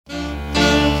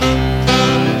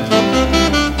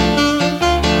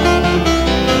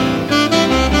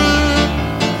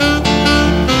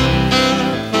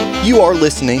You are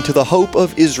listening to the Hope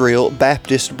of Israel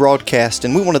Baptist broadcast,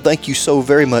 and we want to thank you so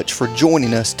very much for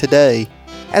joining us today.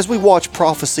 As we watch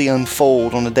prophecy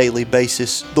unfold on a daily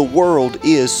basis, the world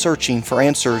is searching for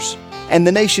answers, and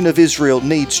the nation of Israel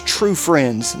needs true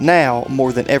friends now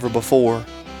more than ever before.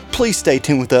 Please stay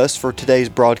tuned with us for today's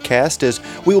broadcast as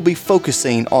we will be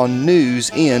focusing on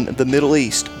news in the Middle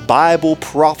East, Bible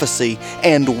prophecy,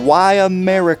 and why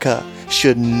America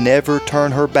should never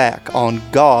turn her back on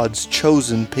God's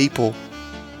chosen people.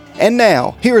 And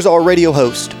now, here's our radio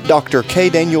host, Dr. K.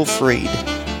 Daniel Freed.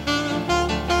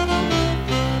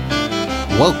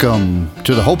 Welcome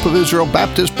to the Hope of Israel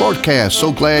Baptist broadcast.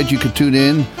 So glad you could tune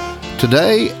in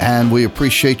today, and we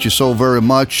appreciate you so very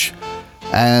much.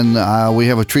 And we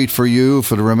have a treat for you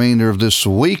for the remainder of this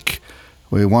week.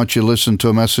 We want you to listen to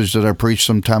a message that I preached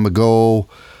some time ago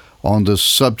on the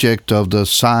subject of the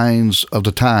signs of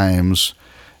the times,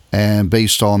 and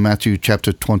based on Matthew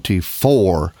chapter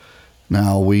 24.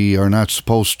 Now, we are not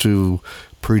supposed to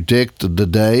predict the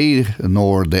day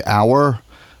nor the hour,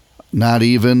 not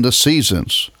even the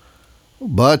seasons.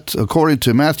 But according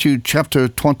to Matthew chapter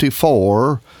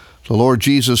 24, the Lord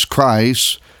Jesus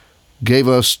Christ gave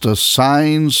us the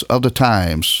signs of the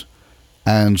times.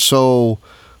 And so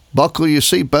buckle your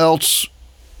seatbelts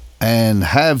and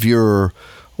have your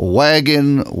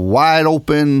wagon wide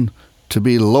open to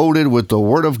be loaded with the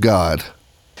Word of God.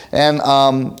 And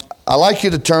I'd like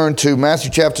you to turn to Matthew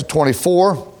chapter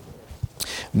 24.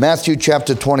 Matthew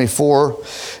chapter 24.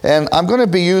 And I'm going to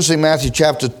be using Matthew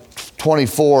chapter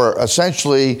 24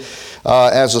 essentially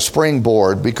as a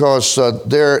springboard, because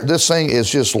this thing is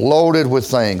just loaded with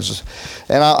things.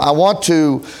 And I want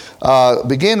to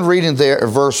begin reading there at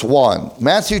verse 1.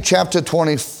 Matthew chapter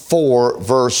 24,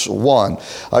 verse 1.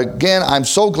 Again, I'm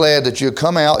so glad that you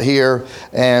come out here,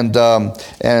 and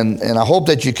I hope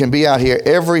that you can be out here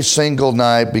every single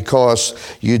night, because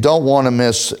you don't want to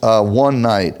miss one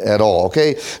night at all,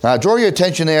 okay? Now, draw your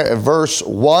attention there at verse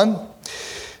 1.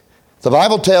 The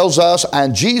Bible tells us,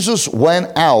 and Jesus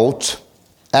went out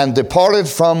and departed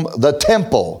from the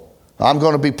temple. I'm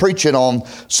going to be preaching on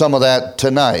some of that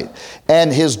tonight.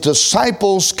 And his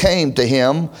disciples came to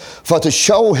him for to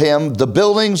show him the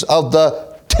buildings of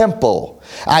the temple.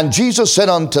 And Jesus said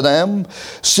unto them,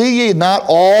 see ye not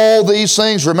all these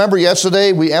things? Remember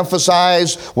yesterday we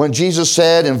emphasized when Jesus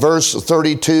said in verse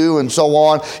 32 and so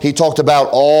on, he talked about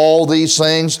all these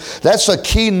things. That's a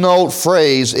keynote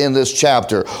phrase in this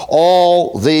chapter.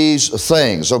 All these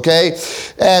things, okay?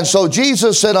 And so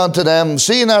Jesus said unto them,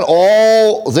 see ye not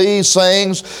all these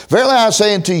things? Verily I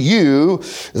say unto you,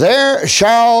 there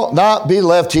shall not be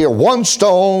left here one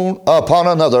stone upon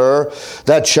another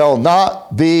that shall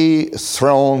not be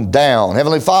thrown down.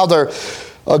 Heavenly Father,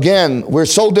 again, we're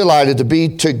so delighted to be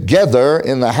together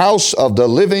in the house of the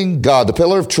living God, the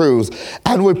pillar of truth.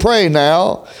 And we pray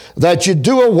now that you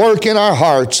do a work in our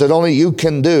hearts that only you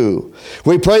can do.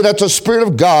 We pray that the Spirit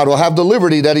of God will have the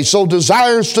liberty that he so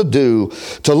desires to do,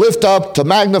 to lift up, to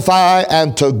magnify,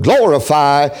 and to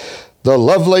glorify the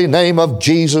lovely name of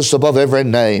Jesus above every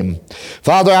name.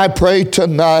 Father, I pray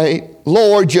tonight,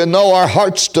 Lord, you know our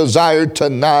heart's desire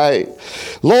tonight.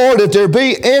 Lord, if there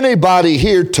be anybody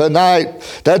here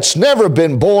tonight that's never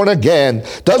been born again,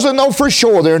 doesn't know for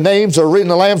sure their names are written in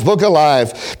the Lamb's Book of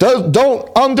Life, don't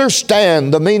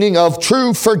understand the meaning of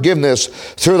true forgiveness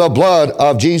through the blood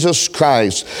of Jesus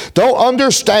Christ, don't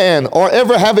understand or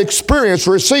ever have experienced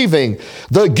receiving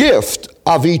the gift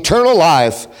of eternal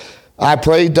life, I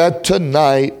pray that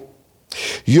tonight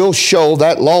you'll show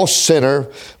that lost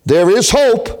sinner there is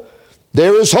hope.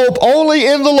 There is hope only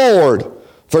in the Lord.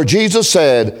 For Jesus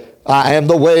said, I am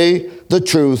the way, the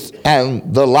truth,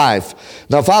 and the life.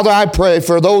 Now, Father, I pray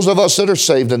for those of us that are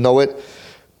saved and know it,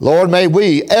 Lord, may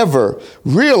we ever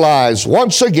realize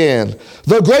once again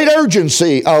the great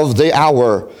urgency of the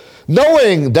hour,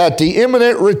 knowing that the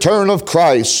imminent return of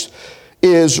Christ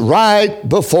is right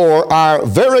before our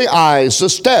very eyes. The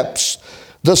steps,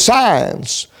 the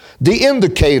signs, the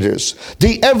indicators,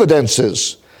 the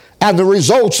evidences, and the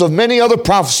results of many other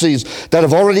prophecies that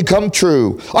have already come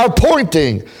true are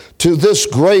pointing to this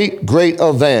great, great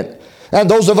event. And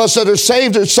those of us that are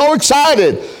saved are so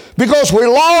excited because we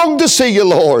long to see you,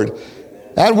 Lord.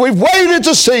 And we've waited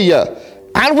to see you.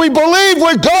 And we believe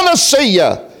we're going to see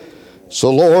you.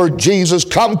 So, Lord Jesus,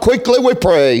 come quickly, we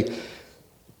pray.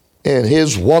 In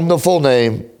his wonderful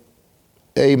name,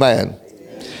 amen.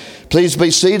 Please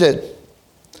be seated.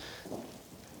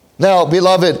 Now,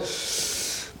 beloved,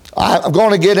 I'm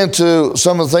going to get into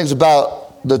some of the things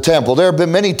about the temple. There have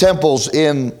been many temples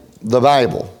in the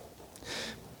Bible.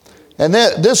 And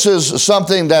this is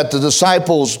something that the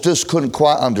disciples just couldn't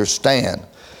quite understand.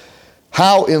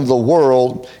 how in the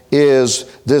world is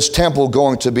this temple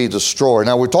going to be destroyed?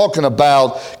 Now, we're talking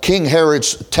about King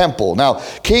Herod's temple. Now,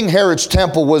 King Herod's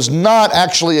temple was not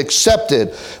actually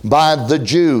accepted by the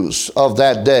Jews of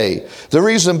that day. The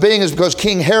reason being is because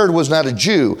King Herod was not a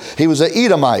Jew. He was an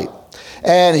Edomite.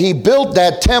 And he built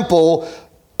that temple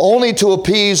only to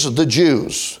appease the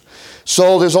Jews.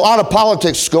 So there's a lot of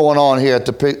politics going on here at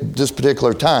this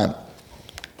particular time.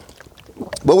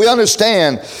 But we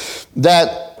understand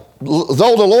that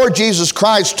though the Lord Jesus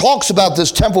Christ talks about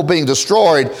this temple being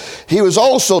destroyed, he was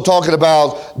also talking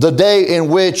about the day in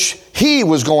which he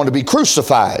was going to be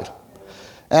crucified.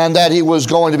 And that he was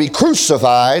going to be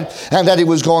crucified, and that he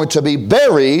was going to be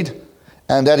buried,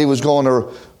 and that he was going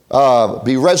to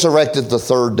be resurrected the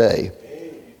third day.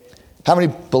 How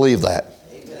many believe that?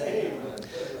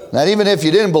 Now, even if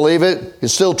you didn't believe it,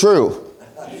 it's still true.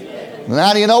 And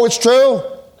how do you know it's true?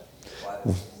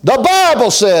 The Bible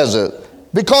says it.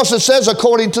 Because it says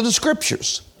according to the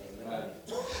Scriptures.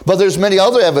 But there's many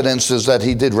other evidences that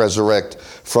he did resurrect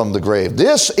from the grave.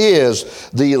 This is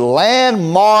the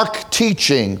landmark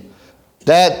teaching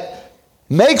that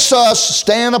makes us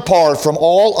stand apart from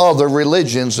all other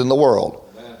religions in the world.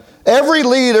 Every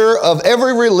leader of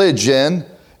every religion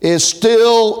is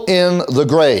still in the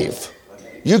grave.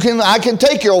 I can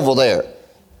take you over there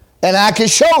and I can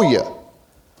show you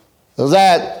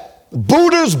that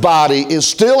Buddha's body is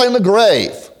still in the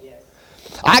grave.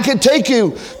 I can take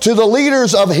you to the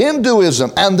leaders of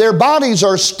Hinduism and their bodies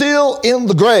are still in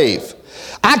the grave.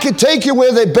 I can take you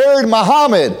where they buried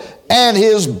Muhammad and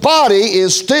his body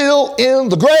is still in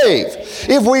the grave.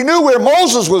 If we knew where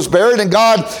Moses was buried, and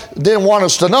God didn't want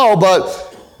us to know,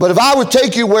 but if I would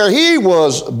take you where he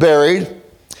was buried,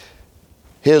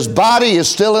 his body is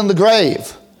still in the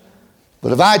grave.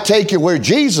 But if I take you where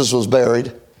Jesus was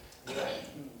buried,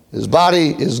 his body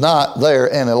is not there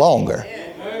any longer.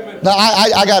 Now,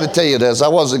 I got to tell you this. I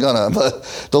wasn't going to,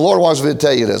 but the Lord wants me to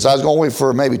tell you this. I was going to wait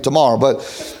for maybe tomorrow,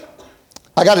 but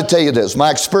I got to tell you this.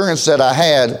 My experience that I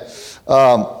had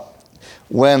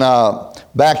when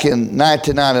back in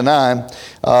 1999,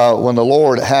 when the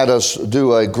Lord had us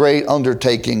do a great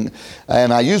undertaking,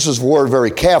 and I use this word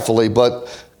very carefully,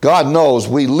 but God knows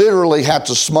we literally had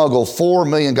to smuggle 4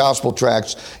 million gospel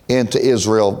tracts into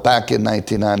Israel back in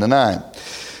 1999.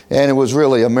 And it was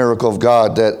really a miracle of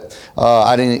God that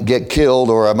I didn't get killed,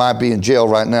 or I might be in jail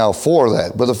right now for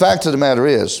that. But the fact of the matter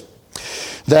is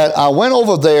that I went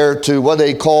over there to what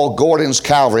they call Gordon's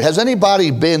Calvary. Has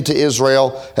anybody been to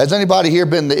Israel? Has anybody here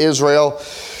been to Israel?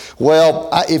 Well,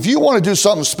 if you want to do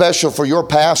something special for your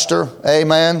pastor,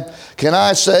 amen, can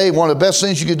I say one of the best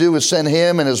things you can do is send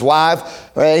him and his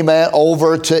wife, amen,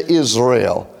 over to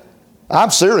Israel.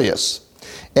 I'm serious.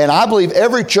 And I believe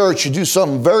every church should do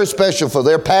something very special for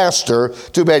their pastor.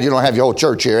 Too bad you don't have your whole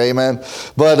church here, amen.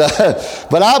 But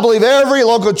I believe every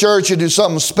local church should do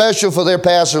something special for their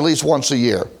pastor at least once a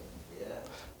year.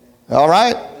 All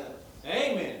right?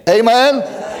 Amen. Amen.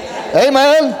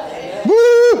 Amen.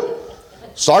 Woo!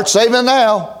 Start saving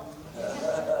now.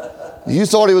 You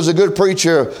thought he was a good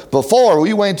preacher before. Well,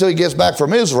 you wait until he gets back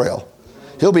from Israel.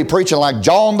 He'll be preaching like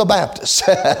John the Baptist.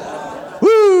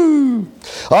 Woo!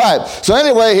 All right. So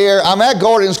anyway, here I'm at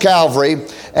Gordon's Calvary,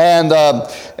 and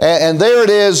there it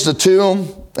is, the tomb,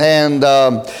 and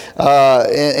at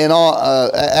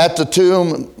the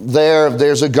tomb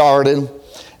there's a garden,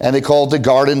 and they call it the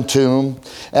Garden Tomb,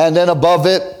 and then above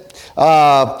it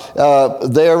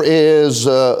there is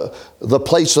the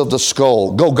place of the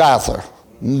skull, Golgotha.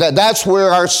 That's where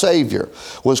our Savior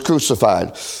was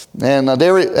crucified, and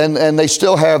they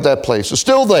still have that place. It's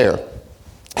still there.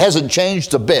 Hasn't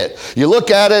changed a bit. You look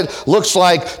at it, looks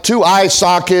like two eye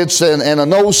sockets and a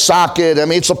nose socket. I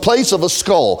mean, it's a place of a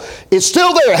skull. It's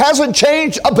still there. It hasn't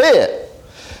changed a bit.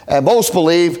 And most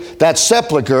believe that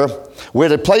sepulcher where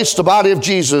they placed the body of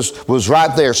Jesus was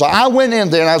right there. So I went in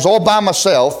there and I was all by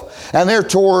myself, and there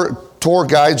tour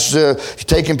guides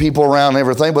taking people around and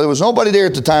everything, but there was nobody there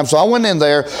at the time, so I went in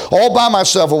there all by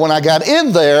myself. And when I got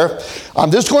in there, I'm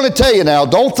just going to tell you now,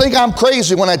 don't think I'm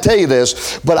crazy when I tell you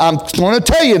this, but I'm going to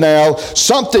tell you now,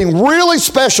 something really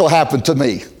special happened to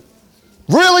me.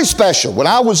 Really special. When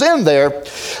I was in there,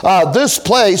 this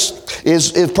place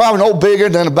is probably no bigger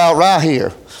than about right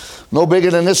here. No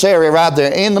bigger than this area right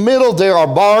there. In the middle, there are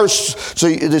bars, so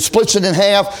it splits it in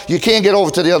half. You can't get over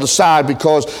to the other side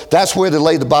because that's where they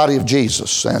laid the body of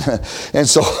Jesus. And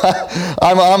so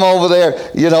I'm over there,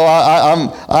 you know,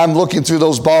 I'm looking through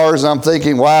those bars, and I'm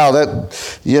thinking, wow,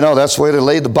 that's where they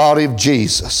laid the body of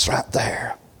Jesus right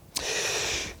there.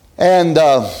 And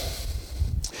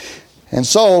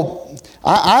so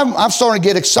I'm starting to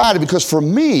get excited because for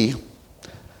me,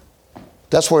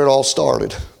 that's where it all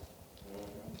started.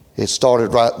 It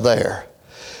started right there.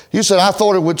 You said, I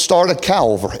thought it would start at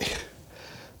Calvary.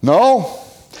 No,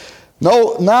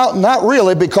 not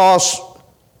really, because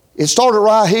it started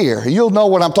right here. You'll know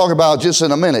what I'm talking about just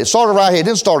in a minute. It started right here. It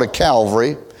didn't start at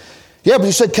Calvary. Yeah, but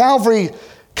you said Calvary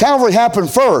happened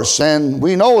first, and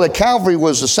we know that Calvary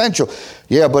was essential.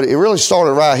 Yeah, but it really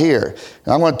started right here.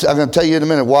 And I'm going to tell you in a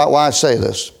minute why I say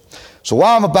this. So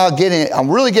while I'm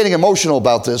really getting emotional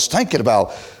about this, thinking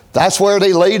about that's where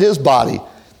they laid his body.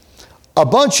 A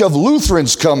bunch of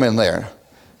Lutherans come in there.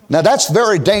 Now that's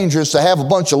very dangerous to have a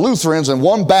bunch of Lutherans and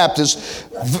one Baptist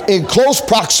in close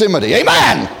proximity.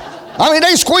 Amen. I mean,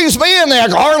 they squeezed me in there. I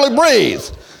could hardly breathe.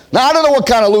 Now, I don't know what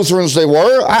kind of Lutherans they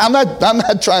were. I'm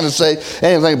not trying to say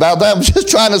anything about that. I'm just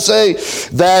trying to say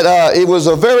that it was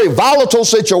a very volatile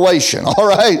situation, all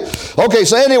right? Okay,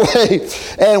 so anyway,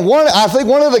 and I think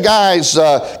one of the guys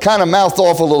kind of mouthed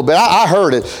off a little bit. I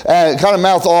heard it, kind of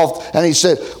mouthed off, and he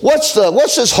said, what's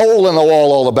this hole in the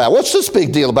wall all about? What's this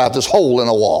big deal about this hole in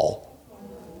the wall?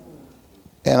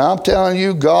 And I'm telling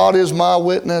you, God is my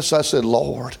witness. I said,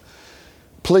 Lord,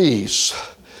 please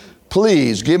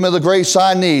give me the grace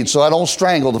I need so I don't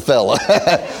strangle the fella.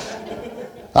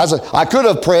 I said, I could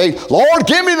have prayed, Lord,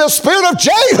 give me the spirit of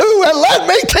Jehu and let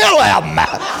me kill him.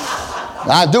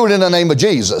 I do it in the name of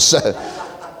Jesus.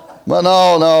 But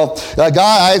no.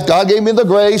 God gave me the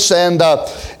grace, and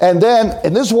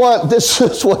this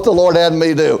is what the Lord had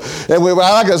me do. And we were,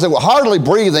 like I said, we're hardly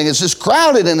breathing. It's just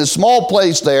crowded in a small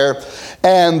place there,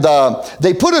 and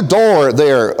they put a door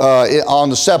there on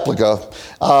the sepulchre.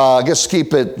 I guess to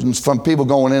keep it from people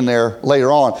going in there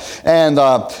later on. And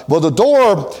the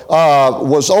door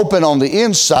was open on the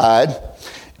inside,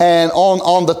 and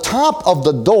on the top of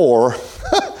the door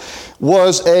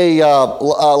was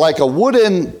like a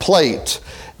wooden plate,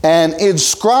 and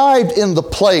inscribed in the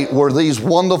plate were these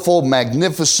wonderful,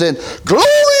 magnificent,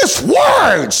 glorious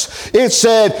words. It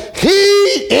said, "He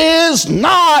is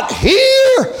not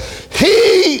here,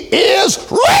 he is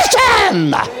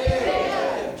risen."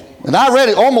 And I read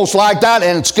it almost like that,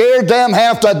 and it scared them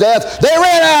half to death. They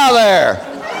ran out of there.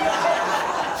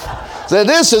 Said,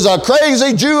 this is a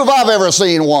crazy Jew if I've ever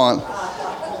seen one.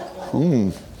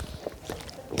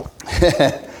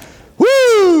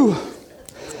 Woo!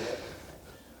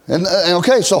 And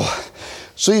okay, so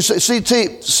you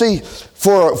see,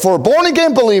 for a born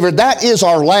again believer, that is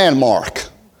our landmark.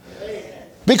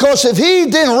 Because if he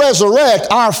didn't resurrect,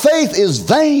 our faith is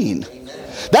vain.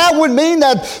 That would mean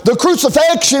that the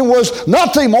crucifixion was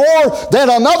nothing more than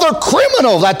another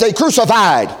criminal that they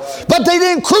crucified. But they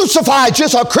didn't crucify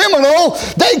just a criminal.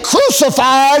 They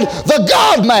crucified the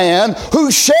God-man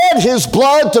who shed his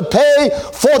blood to pay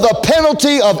for the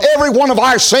penalty of every one of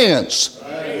our sins.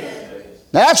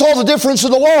 Now that's all the difference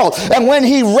in the world. And when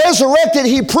he resurrected,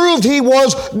 he proved he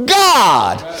was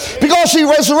God. Because he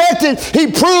resurrected, he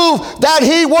proved that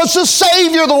he was the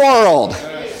Savior of the world.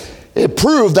 It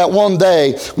proved that one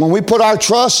day when we put our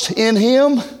trust in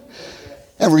him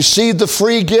and receive the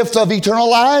free gift of eternal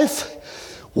life,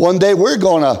 one day we're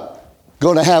going to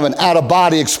have an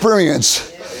out-of-body experience.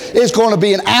 It's going to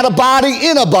be an out-of-body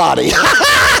in a body.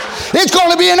 It's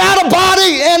going to be an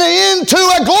out-of-body and into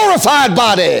a glorified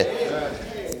body.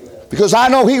 Because I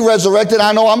know he resurrected.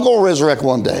 I know I'm going to resurrect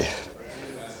one day.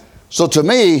 So to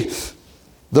me,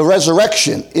 the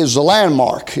resurrection is the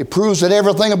landmark. It proves that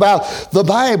everything about the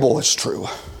Bible is true.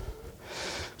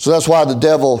 So that's why the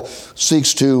devil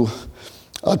seeks to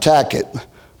attack it,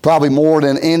 probably more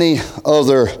than any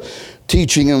other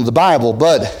teaching in the Bible.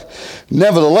 But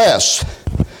nevertheless,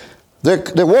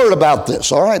 they're worried about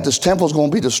this. All right, this temple is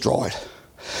going to be destroyed.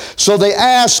 So they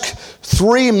ask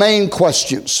three main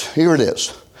questions. Here it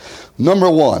is. Number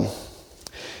one,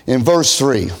 in verse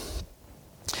 3.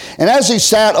 And as he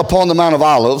sat upon the Mount of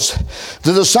Olives,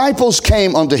 the disciples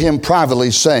came unto him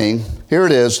privately, saying, here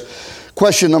it is,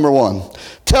 question number 1.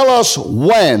 Tell us,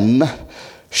 when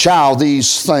shall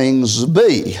these things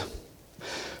be?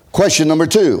 Question number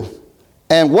 2.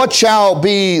 And what shall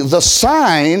be the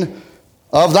sign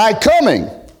of thy coming?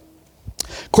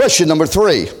 Question number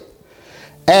 3.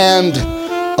 And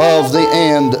of the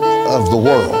end of the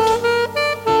world.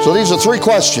 So these are three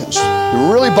questions.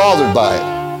 You're really bothered by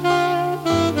it.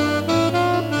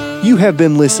 You have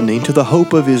been listening to the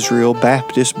Hope of Israel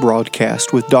Baptist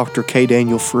broadcast with Dr. K.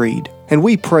 Daniel Fried, and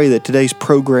we pray that today's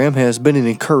program has been an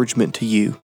encouragement to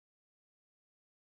you.